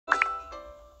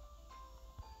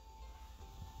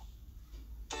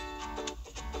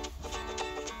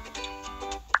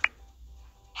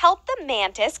a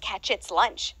mantis catch its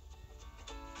lunch?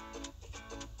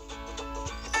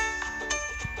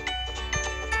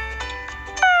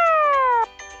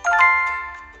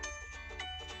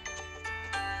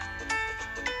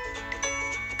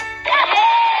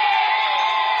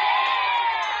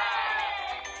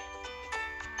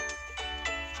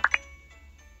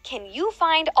 Can you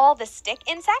find all the stick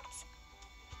insects?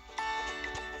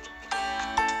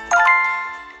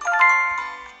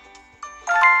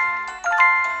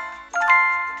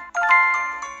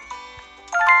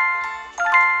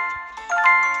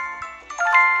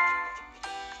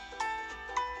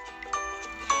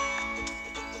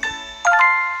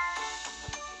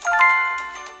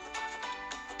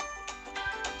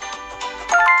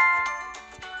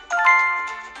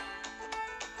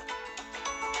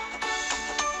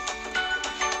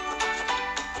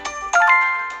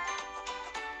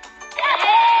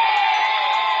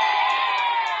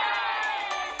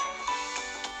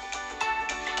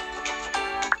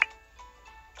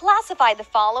 Classify the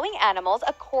following animals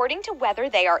according to whether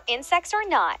they are insects or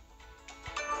not.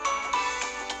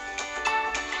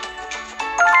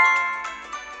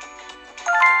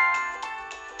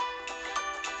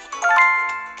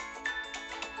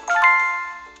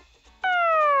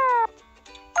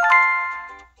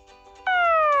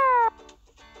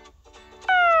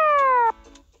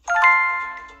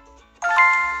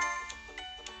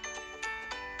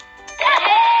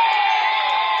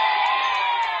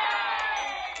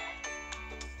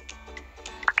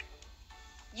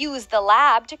 Use the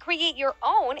lab to create your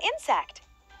own insect.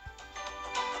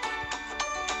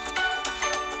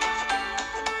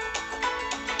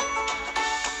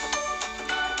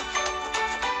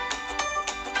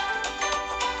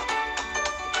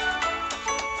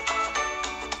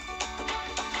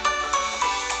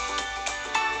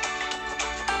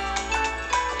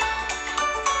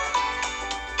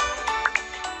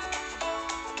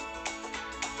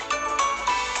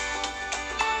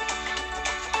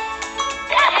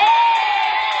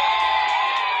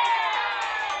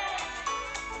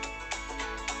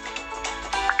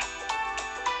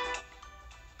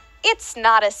 It's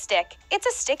not a stick. It's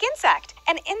a stick insect.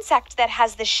 An insect that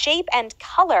has the shape and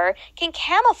color can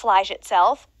camouflage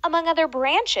itself among other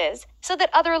branches so that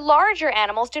other larger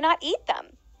animals do not eat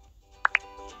them.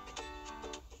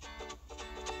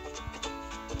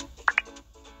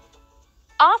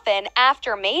 Often,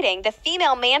 after mating, the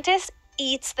female mantis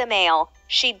eats the male.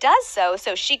 She does so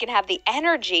she can have the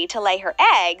energy to lay her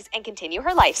eggs and continue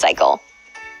her life cycle.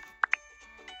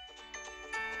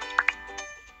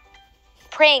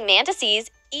 Praying mantises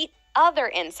eat other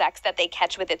insects that they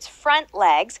catch with its front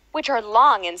legs, which are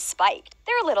long and spiked.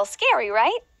 They're a little scary,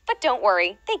 right? But don't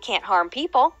worry, they can't harm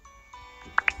people.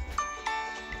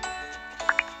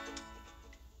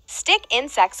 Stick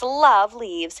insects love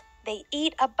leaves. They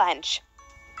eat a bunch.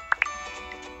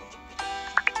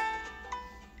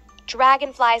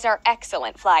 Dragonflies are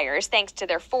excellent flyers thanks to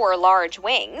their 4 large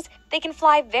wings. They can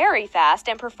fly very fast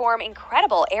and perform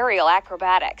incredible aerial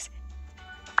acrobatics.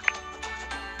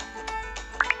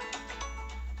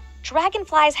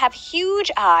 Dragonflies have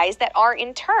huge eyes that are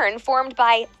in turn formed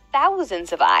by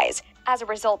thousands of eyes. As a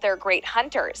result, they're great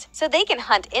hunters, so they can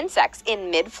hunt insects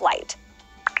in mid-flight.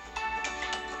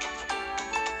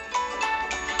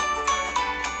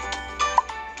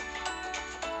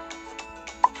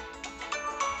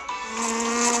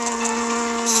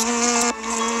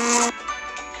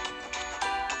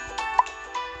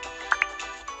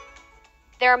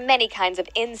 There are many kinds of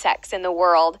insects in the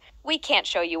world. We can't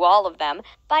show you all of them,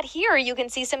 but here you can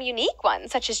see some unique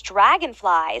ones, such as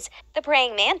dragonflies, the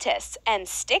praying mantis, and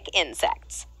stick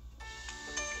insects.